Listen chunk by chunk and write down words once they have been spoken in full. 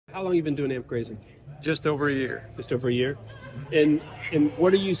How long have you been doing amp grazing? Just over a year. Just over a year. And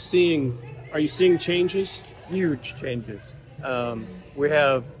what are you seeing? Are you seeing changes? Huge changes. We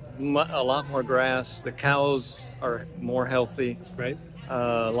have a lot more grass. The cows are more healthy. Right.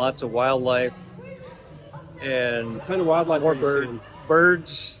 Lots of wildlife. And What kind of wildlife more are you seeing?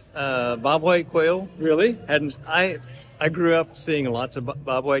 birds. Bobwhite quail. Really? I grew up seeing lots of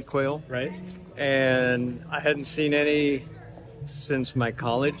bobwhite quail. Right. And I hadn't seen any since my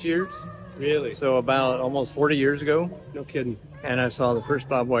college years. Really? So about almost 40 years ago. No kidding. And I saw the first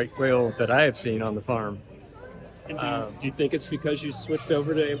bobwhite quail that I have seen on the farm. And do you think it's because you switched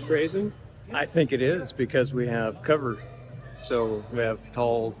over to amp grazing? I think it is because we have cover. So we have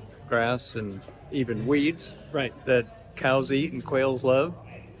tall grass and even weeds Right. that cows eat and quails love.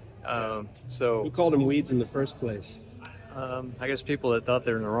 Who called them weeds in the first place? I guess people that thought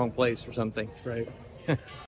they're in the wrong place or something. Right.